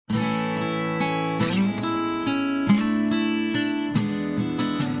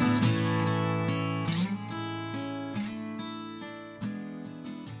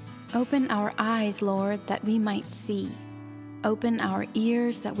Open our eyes, Lord, that we might see. Open our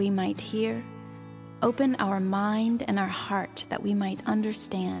ears that we might hear. Open our mind and our heart that we might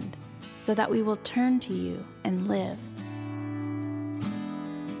understand, so that we will turn to you and live.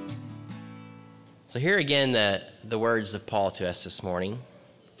 So here again, the words of Paul to us this morning.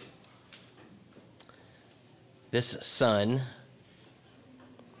 This Son,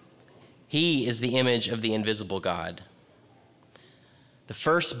 he is the image of the invisible God, the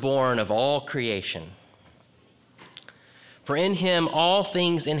firstborn of all creation. For in him all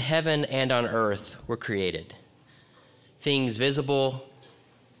things in heaven and on earth were created, things visible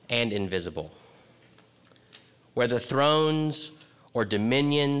and invisible, whether thrones or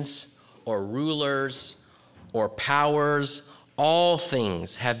dominions or rulers or powers, all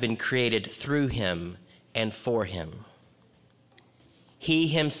things have been created through him and for him. He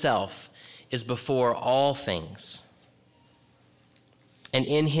himself is before all things, and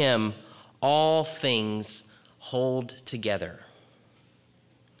in him all things hold together.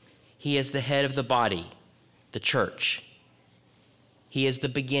 He is the head of the body, the church. He is the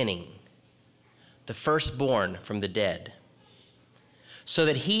beginning, the firstborn from the dead, so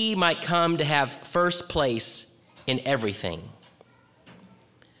that he might come to have first place in everything.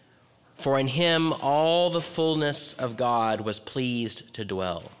 For in him all the fullness of God was pleased to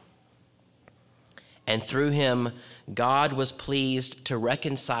dwell. And through him God was pleased to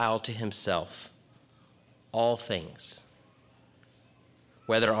reconcile to himself all things,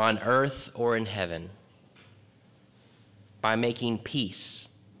 whether on earth or in heaven, by making peace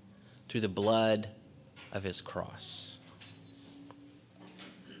through the blood of his cross.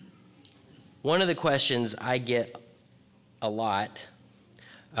 One of the questions I get a lot,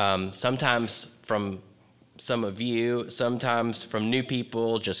 sometimes from some of you, sometimes from new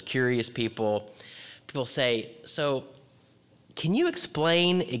people, just curious people, people say, so can you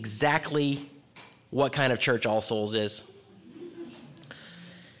explain exactly what kind of church All Souls is?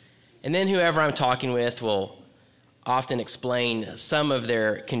 And then whoever I'm talking with will often explain some of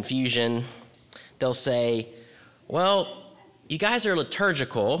their confusion. They'll say, well, you guys are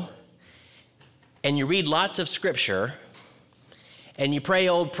liturgical, and you read lots of scripture, and you pray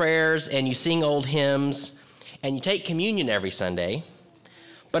old prayers, and you sing old hymns, and you take communion every Sunday.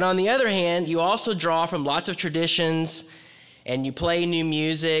 But on the other hand, you also draw from lots of traditions, and you play new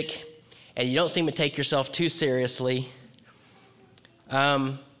music, and you don't seem to take yourself too seriously.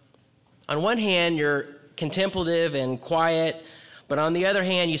 On one hand, you're contemplative and quiet, but on the other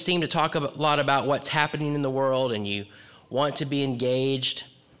hand, you seem to talk a lot about what's happening in the world, and you want to be engaged.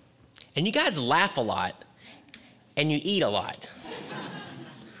 And you guys laugh a lot, and you eat a lot.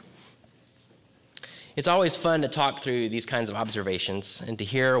 It's always fun to talk through these kinds of observations and to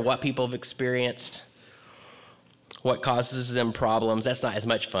hear what people have experienced, what causes them problems. That's not as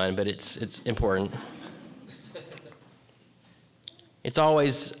much fun, but it's important. It's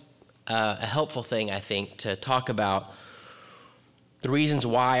always a helpful thing, I think, to talk about the reasons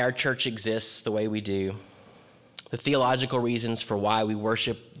why our church exists the way we do, the theological reasons for why we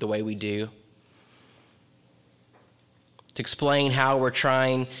worship the way we do, to explain how we're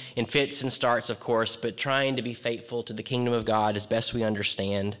trying, in fits and starts, of course, but trying to be faithful to the kingdom of God as best we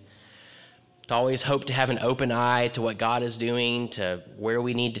understand, to always hope to have an open eye to what God is doing, to where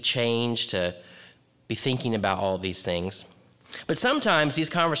we need to change, to be thinking about all of these things. But sometimes these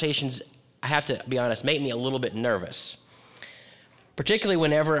conversations, I have to be honest, make me a little bit nervous, particularly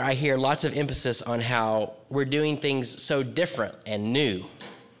whenever I hear lots of emphasis on how we're doing things so different and new.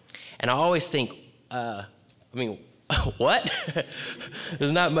 And I always think, what?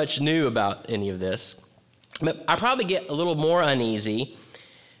 There's not much new about any of this. But I probably get a little more uneasy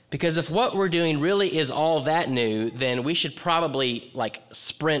because if what we're doing really is all that new, then we should probably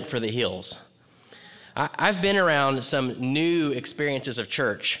sprint for the hills. I've been around some new experiences of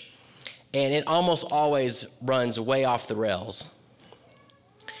church, and it almost always runs way off the rails.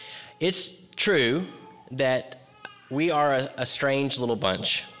 It's true that we are a strange little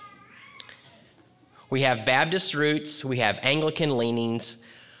bunch. We have Baptist roots, we have Anglican leanings.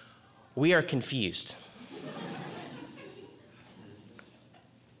 We are confused.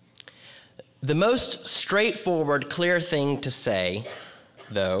 The most straightforward, clear thing to say,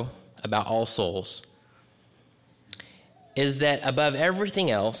 though, about All Souls is that above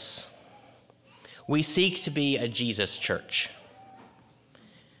everything else, we seek to be a Jesus church.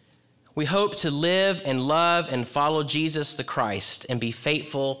 We hope to live and love and follow Jesus the Christ and be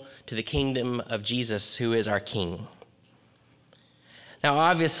faithful to the kingdom of Jesus, who is our King. Now,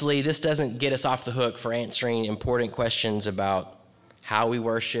 obviously, this doesn't get us off the hook for answering important questions about how we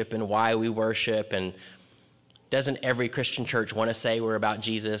worship and why we worship and Doesn't every Christian church want to say we're about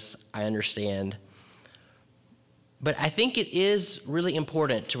Jesus? I understand. But I think it is really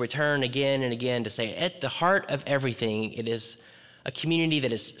important to return again and again to say at the heart of everything, it is a community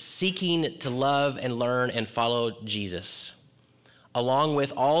that is seeking to love and learn and follow Jesus, along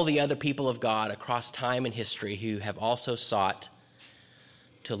with all the other people of God across time and history who have also sought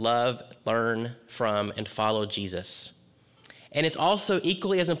to love, learn from, and follow Jesus. And it's also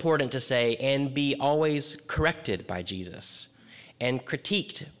equally as important to say and be always corrected by Jesus and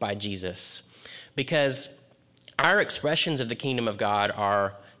critiqued by Jesus, because our expressions of the kingdom of God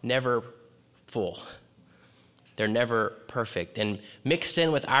are never full. They're never perfect. And mixed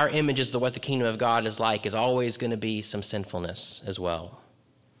in with our images of what the kingdom of God is like is always going to be some sinfulness as well.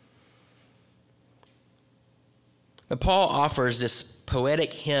 But Paul offers this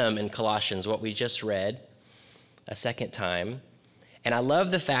poetic hymn in Colossians, what we just read, a second time. And I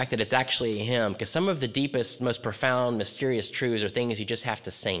love the fact that it's actually a hymn, because some of the deepest, most profound, mysterious truths are things you just have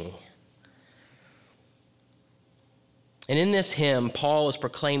to sing. And in this hymn, Paul is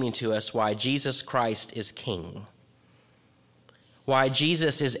proclaiming to us why Jesus Christ is King, why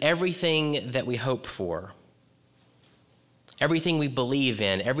Jesus is everything that we hope for, everything we believe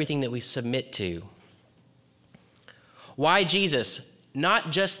in, everything that we submit to. Why Jesus,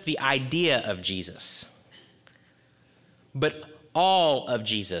 not just the idea of Jesus, but all of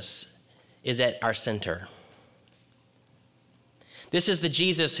Jesus is at our center. This is the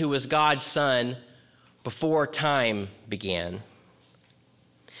Jesus who was God's Son before time began.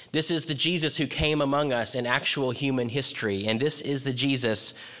 This is the Jesus who came among us in actual human history, and this is the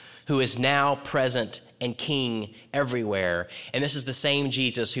Jesus who is now present and King everywhere. And this is the same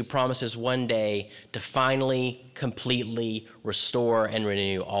Jesus who promises one day to finally, completely restore and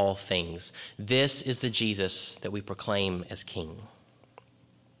renew all things. This is the Jesus that we proclaim as King.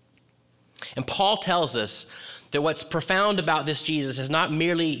 And Paul tells us that what's profound about this Jesus is not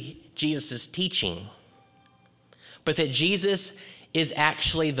merely Jesus' teaching, but that Jesus is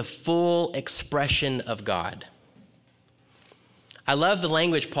actually the full expression of God. I love the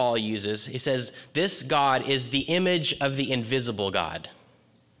language Paul uses. He says, this God is the image of the invisible God.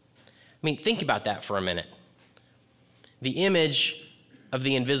 I mean, think about that for a minute. The image of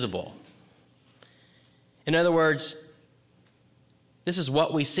the invisible. In other words, this is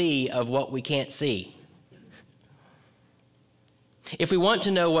what we see of what we can't see. If we want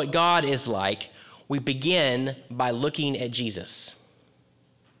to know what God is like, we begin by looking at Jesus.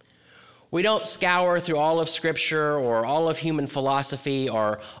 We don't scour through all of Scripture or all of human philosophy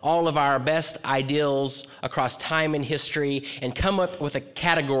or all of our best ideals across time and history and come up with a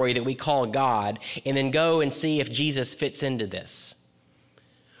category that we call God and then go and see if Jesus fits into this.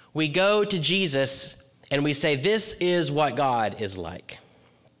 We go to Jesus and we say, this is what God is like.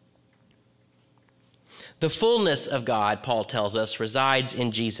 The fullness of God, Paul tells us, resides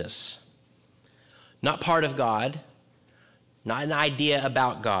in Jesus. Not part of God, not an idea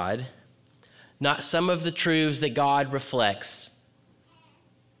about God, not some of the truths that God reflects,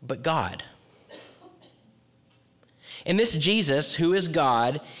 but God. And this Jesus, who is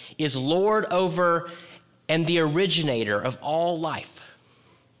God, is Lord over and the originator of all life,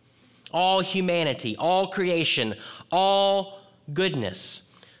 all humanity, all creation, all goodness.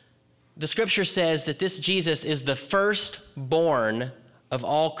 The scripture says that this Jesus is the firstborn of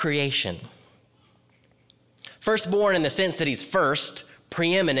all creation. Firstborn in the sense that he's first,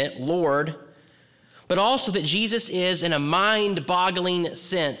 preeminent, Lord, but also that Jesus is, in a mind-boggling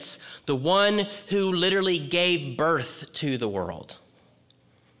sense, the one who literally gave birth to the world.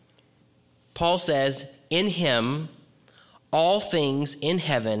 Paul says, in him, all things in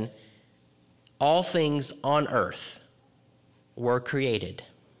heaven, all things on earth were created.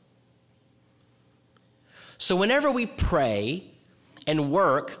 So whenever we pray and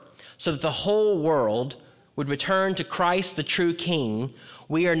work so that the whole world would return to Christ, the true King,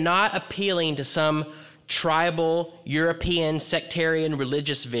 we are not appealing to some tribal, European, sectarian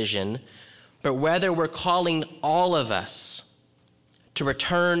religious vision, but rather we're calling all of us to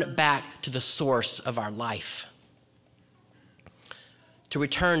return back to the source of our life, to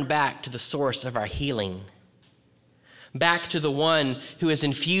return back to the source of our healing, back to the one who has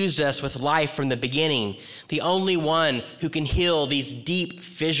infused us with life from the beginning, the only one who can heal these deep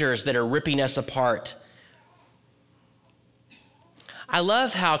fissures that are ripping us apart. I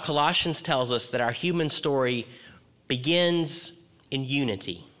love how Colossians tells us that our human story begins in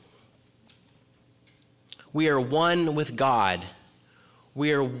unity. We are one with God.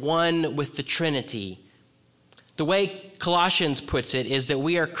 We are one with the Trinity. The way Colossians puts it is that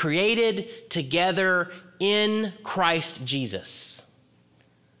we are created together in Christ Jesus.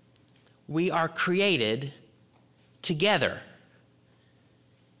 We are created together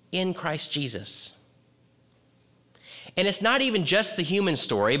in Christ Jesus. And it's not even just the human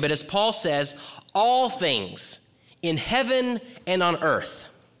story, but as Paul says, all things in heaven and on earth.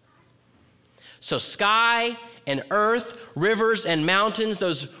 So sky and earth, rivers and mountains,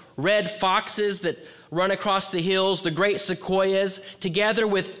 those red foxes that run across the hills, the great sequoias, together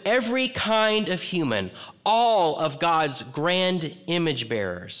with every kind of human, all of God's grand image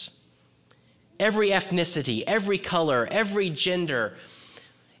bearers. Every ethnicity, every color, every gender,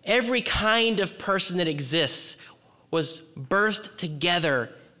 every kind of person that exists was birthed together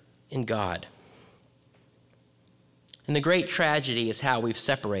in God. And the great tragedy is how we've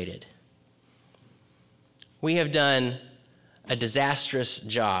separated. We have done a disastrous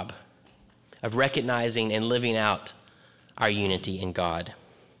job of recognizing and living out our unity in God.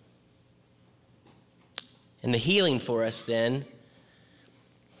 And the healing for us then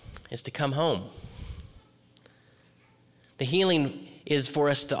is to come home. The healing is for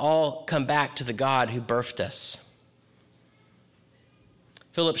us to all come back to the God who birthed us.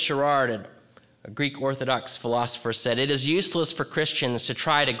 Philip Sherrard, a Greek Orthodox philosopher, said, "It is useless for Christians to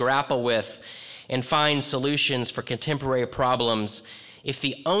try to grapple with and find solutions for contemporary problems if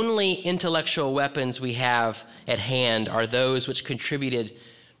the only intellectual weapons we have at hand are those which contributed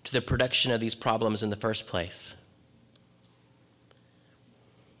to the production of these problems in the first place."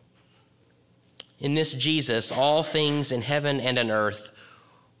 In this Jesus, all things in heaven and on earth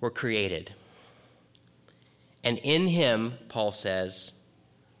were created. And in him, Paul says,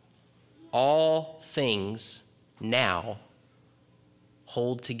 all things now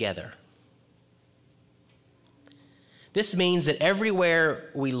hold together. This means that everywhere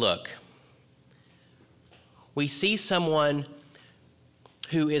we look, we see someone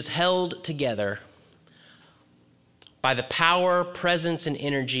who is held together by the power, presence, and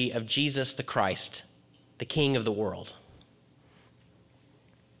energy of Jesus the Christ, the King of the world.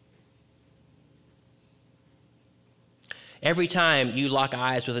 Every time you lock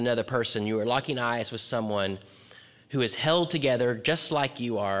eyes with another person, you are locking eyes with someone who is held together just like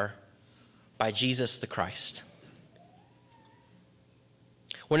you are by Jesus the Christ.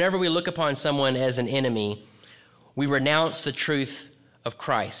 Whenever we look upon someone as an enemy, we renounce the truth of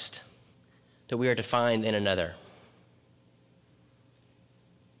Christ that we are to find in another.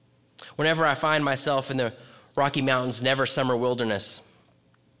 Whenever I find myself in the Rocky Mountains Never Summer Wilderness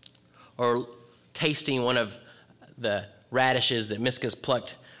or tasting one of the radishes that Miska's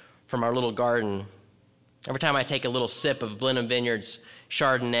plucked from our little garden, every time I take a little sip of Blenheim Vineyards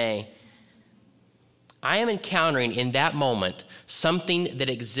Chardonnay, I am encountering in that moment something that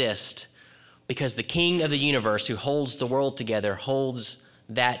exists because the King of the universe who holds the world together holds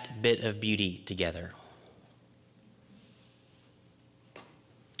that bit of beauty together.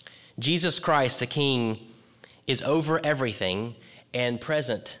 Jesus Christ, the King, is over everything and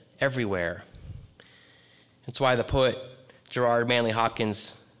present everywhere. That's why the poet Gerard Manley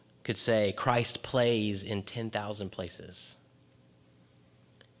Hopkins could say, Christ plays in 10,000 places.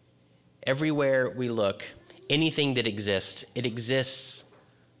 Everywhere we look, anything that exists, it exists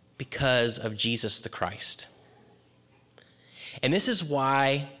because of Jesus the Christ. And this is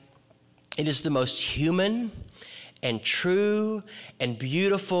why it is the most human and true and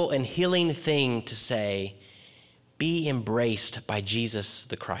beautiful and healing thing to say, be embraced by Jesus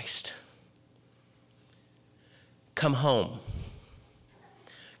the Christ. Come home.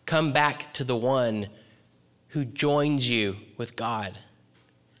 Come back to the one who joins you with God.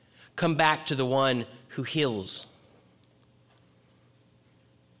 Come back to the one who heals.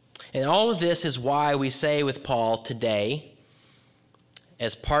 And all of this is why we say with Paul today,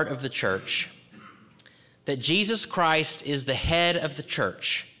 as part of the church, that Jesus Christ is the head of the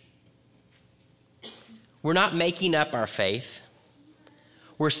church. We're not making up our faith.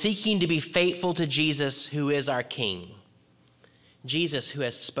 We're seeking to be faithful to Jesus, who is our King. Jesus who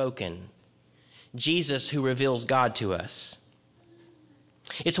has spoken. Jesus who reveals God to us.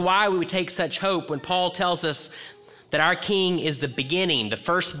 It's why we take such hope when Paul tells us that our King is the beginning, the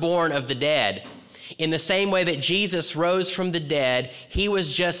firstborn of the dead. In the same way that Jesus rose from the dead, he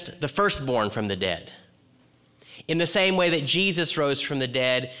was just the firstborn from the dead. In the same way that Jesus rose from the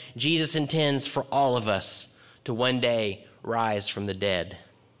dead, Jesus intends for all of us to one day rise from the dead.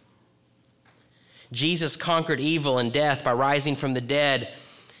 Jesus conquered evil and death by rising from the dead,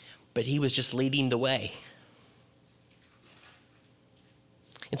 but he was just leading the way.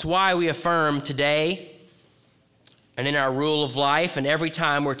 It's why we affirm today and in our rule of life and every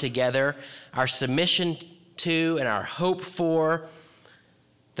time we're together, our submission to and our hope for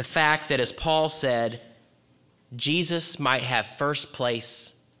the fact that, as Paul said, Jesus might have first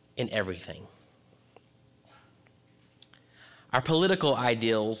place in everything. Our political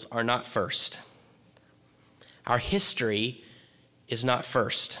ideals are not first. Our history is not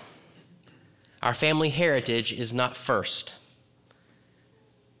first. Our family heritage is not first.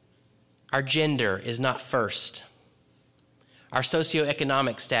 Our gender is not first. Our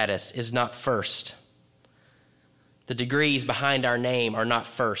socioeconomic status is not first. The degrees behind our name are not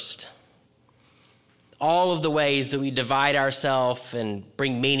first. All of the ways that we divide ourselves and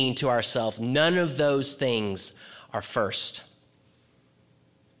bring meaning to ourselves, none of those things are first.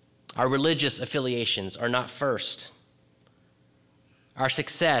 Our religious affiliations are not first. Our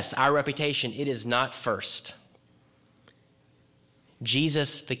success, our reputation, it is not first.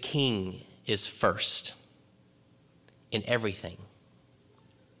 Jesus the King is first in everything.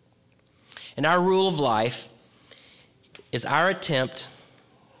 And our rule of life is our attempt,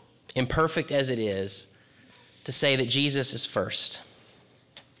 imperfect as it is, to say that Jesus is first.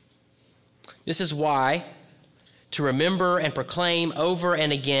 This is why, to remember and proclaim over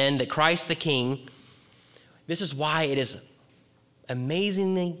and again that Christ the King, this is why it is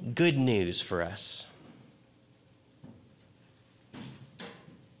amazingly good news for us.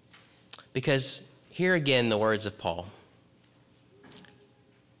 Because here again, the words of Paul.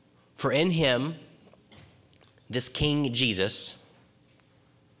 For in him, this King Jesus,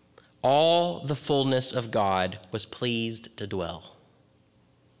 all the fullness of God was pleased to dwell.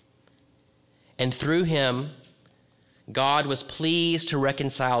 And through him, God was pleased to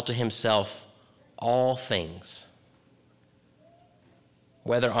reconcile to himself all things,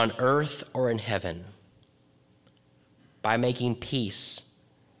 whether on earth or in heaven, by making peace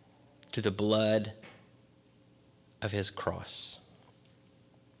through the blood of his cross.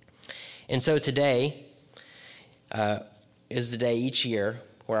 And so today is the day each year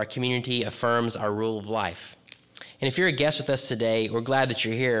where our community affirms our rule of life. And if you're a guest with us today, we're glad that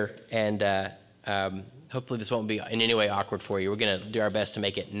you're here, and hopefully this won't be in any way awkward for you. We're going to do our best to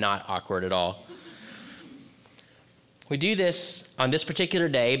make it not awkward at all. We do this on this particular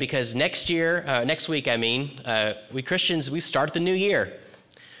day because next week, we Christians, we start the new year.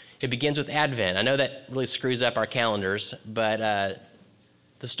 It begins with Advent. I know that really screws up our calendars, but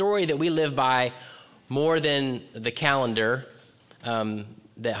the story that we live by more than the calendar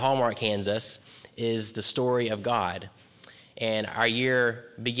that Hallmark hands us is the story of God. And our year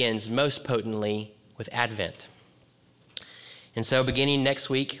begins most potently with Advent. And so beginning next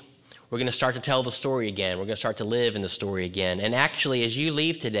week, we're going to start to tell the story again. We're going to start to live in the story again. And actually, as you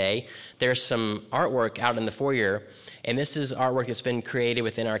leave today, there's some artwork out in the foyer. And this is artwork that's been created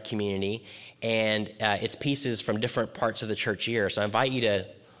within our community. And it's pieces from different parts of the church year. So I invite you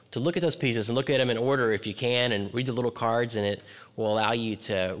to look at those pieces and look at them in order if you can, and read the little cards, and it will allow you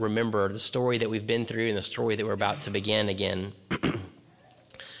to remember the story that we've been through and the story that we're about to begin again.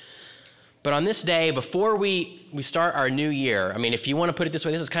 But on this day, before we start our new year, I mean, if you want to put it this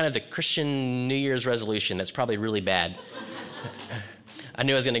way, this is kind of the Christian New Year's resolution that's probably really bad. I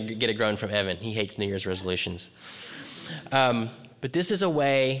knew I was going to get a groan from Evan. He hates New Year's resolutions. But this is a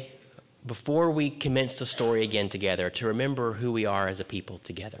way, before we commence the story again together, to remember who we are as a people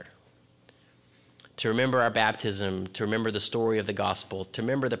together. To remember our baptism, to remember the story of the gospel, to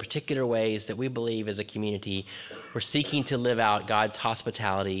remember the particular ways that we believe as a community we're seeking to live out God's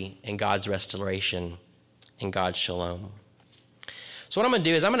hospitality and God's restoration and God's shalom. So what I'm going to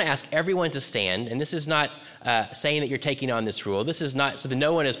do is I'm going to ask everyone to stand, and this is not saying that you're taking on this rule. This is not so that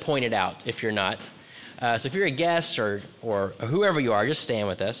no one is pointed out if you're not. So if you're a guest or whoever you are, just stand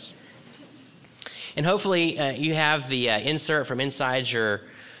with us. And hopefully you have the insert from inside your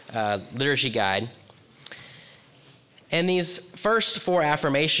liturgy guide. And these first four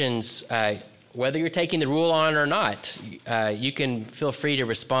affirmations, whether you're taking the rule on or not, you can feel free to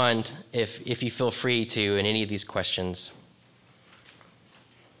respond if you feel free to in any of these questions.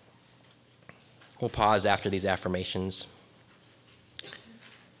 We'll pause after these affirmations.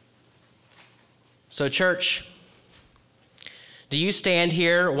 So, church, do you stand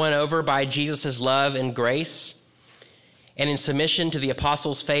here won over by Jesus' love and grace and in submission to the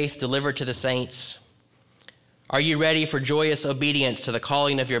apostles' faith delivered to the saints? Are you ready for joyous obedience to the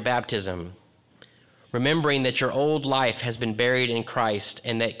calling of your baptism, remembering that your old life has been buried in Christ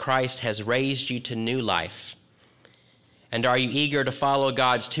and that Christ has raised you to new life? And are you eager to follow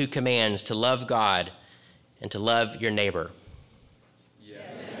God's two commands, to love God and to love your neighbor?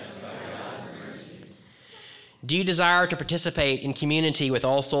 Yes, by God's mercy. Do you desire to participate in community with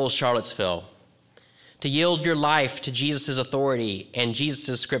All Souls Charlottesville, to yield your life to Jesus' authority and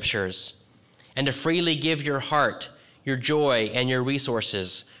Jesus' scriptures, and to freely give your heart, your joy, and your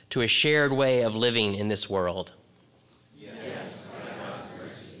resources to a shared way of living in this world? Yes, by God's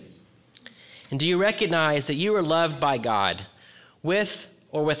mercy. And do you recognize that you are loved by God with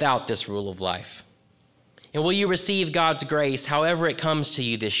or without this rule of life? And will you receive God's grace however it comes to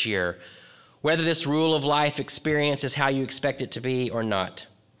you this year, whether this rule of life experience is how you expect it to be or not?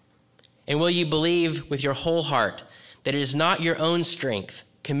 And will you believe with your whole heart that it is not your own strength,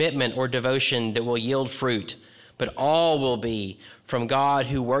 commitment, or devotion that will yield fruit, but all will be from God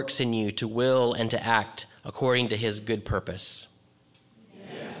who works in you to will and to act according to his good purpose?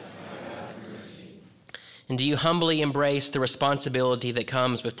 Yes, by God's mercy. And do you humbly embrace the responsibility that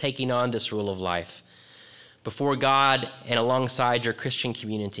comes with taking on this rule of life before God and alongside your Christian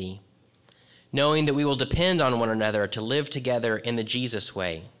community, knowing that we will depend on one another to live together in the Jesus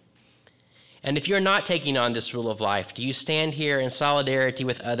way? And if you're not taking on this rule of life, do you stand here in solidarity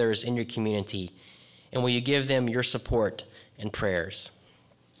with others in your community, and will you give them your support and prayers?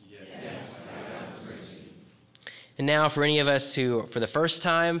 Yes, by God's mercy. And now, for any of us who, for the first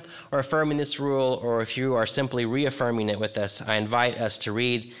time, are affirming this rule, or if you are simply reaffirming it with us, I invite us to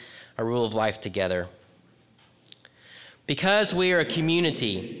read our rule of life together. Because we are a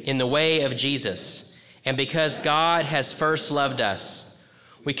community in the way of Jesus, and because God has first loved us,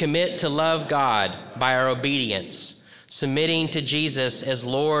 we commit to love God by our obedience, submitting to Jesus as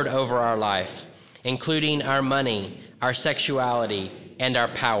Lord over our life, including our money, our sexuality, and our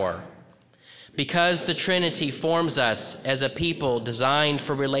power. Because the Trinity forms us as a people designed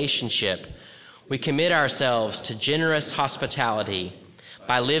for relationship, we commit ourselves to generous hospitality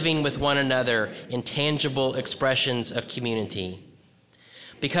by living with one another in tangible expressions of community.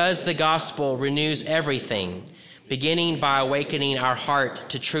 Because the gospel renews everything, beginning by awakening our heart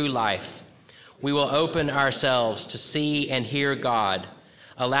to true life, we will open ourselves to see and hear God,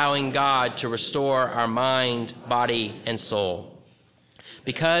 allowing God to restore our mind, body, and soul.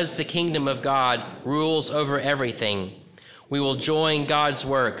 Because the kingdom of God rules over everything, we will join God's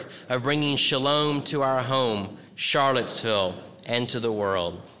work of bringing shalom to our home, Charlottesville, and to the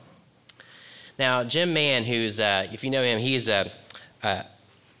world. Now, Jim Mann, who's, if you know him, he's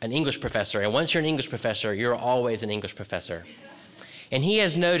an English professor, and once you're an English professor, you're always an English professor. And he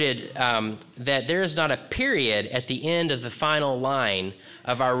has noted that there is not a period at the end of the final line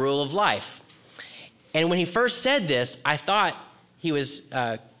of our rule of life. And when he first said this, I thought he was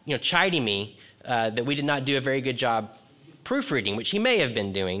chiding me that we did not do a very good job proofreading, which he may have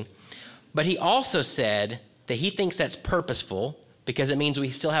been doing. But he also said that he thinks that's purposeful because it means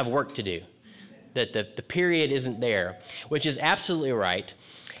we still have work to do, that the period isn't there, which is absolutely right.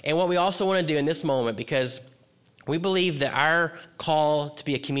 And what we also want to do in this moment, because we believe that our call to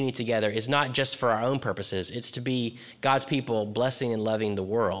be a community together is not just for our own purposes, it's to be God's people blessing and loving the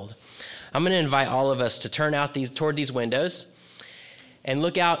world. I'm going to invite all of us to turn out toward these windows and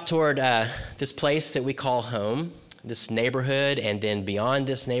look out toward this place that we call home, this neighborhood, and then beyond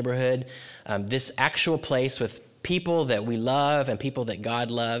this neighborhood, this actual place with people that we love and people that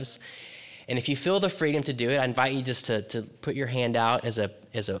God loves. And if you feel the freedom to do it, I invite you just to put your hand out as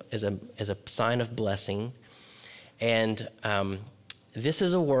a sign of blessing. And this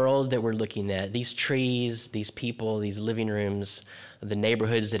is a world that we're looking at. These trees, these people, these living rooms, the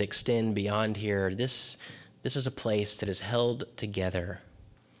neighborhoods that extend beyond here. This is a place that is held together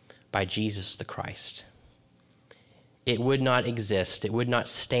by Jesus the Christ. It would not exist, it would not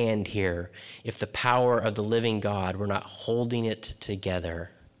stand here if the power of the living God were not holding it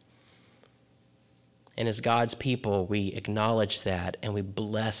together. And as God's people, we acknowledge that and we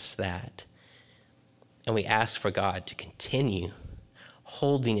bless that. And we ask for God to continue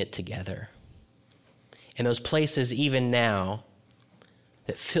holding it together. In those places, even now,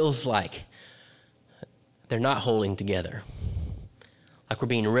 that feels like they're not holding together, like we're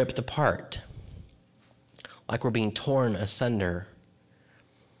being ripped apart, like we're being torn asunder.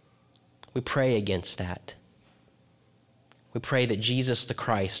 We pray against that. We pray that Jesus the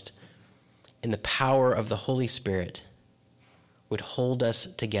Christ, in the power of the Holy Spirit, would hold us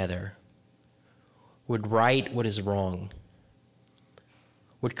together, would right what is wrong,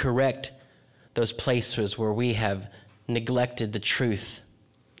 would correct those places where we have neglected the truth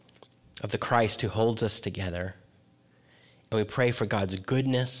of the Christ who holds us together. And we pray for God's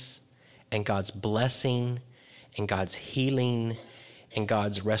goodness and God's blessing and God's healing and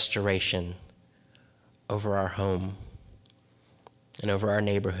God's restoration over our home and over our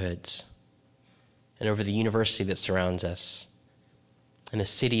neighborhoods and over the university that surrounds us, and the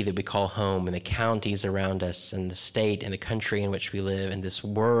city that we call home, and the counties around us, and the state and the country in which we live, and this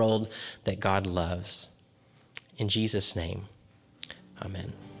world that God loves. In Jesus' name,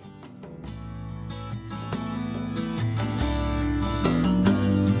 amen.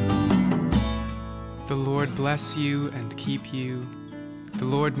 The Lord bless you and keep you. The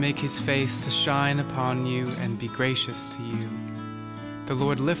Lord make his face to shine upon you and be gracious to you. The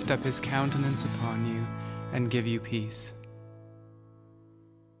Lord lift up his countenance upon you and give you peace.